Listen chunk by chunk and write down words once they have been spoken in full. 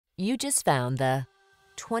You just found the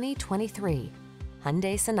 2023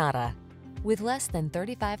 Hyundai Sonata. With less than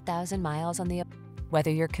 35,000 miles on the...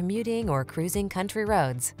 Whether you're commuting or cruising country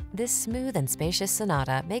roads, this smooth and spacious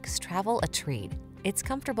Sonata makes travel a treat. Its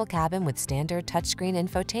comfortable cabin with standard touchscreen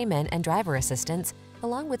infotainment and driver assistance,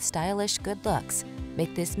 along with stylish good looks,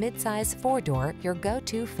 make this midsize four-door your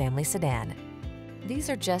go-to family sedan.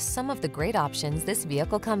 These are just some of the great options this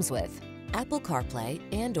vehicle comes with: Apple CarPlay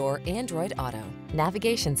and/or Android Auto,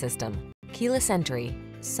 navigation system, keyless entry,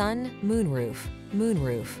 sun,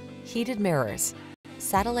 moonroof, heated mirrors,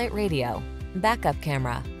 satellite radio, backup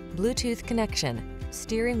camera, Bluetooth connection,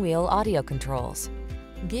 steering wheel audio controls.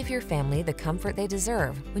 Give your family the comfort they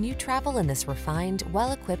deserve when you travel in this refined,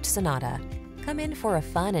 well-equipped Sonata. Come in for a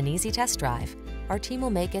fun and easy test drive. Our team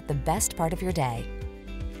will make it the best part of your day.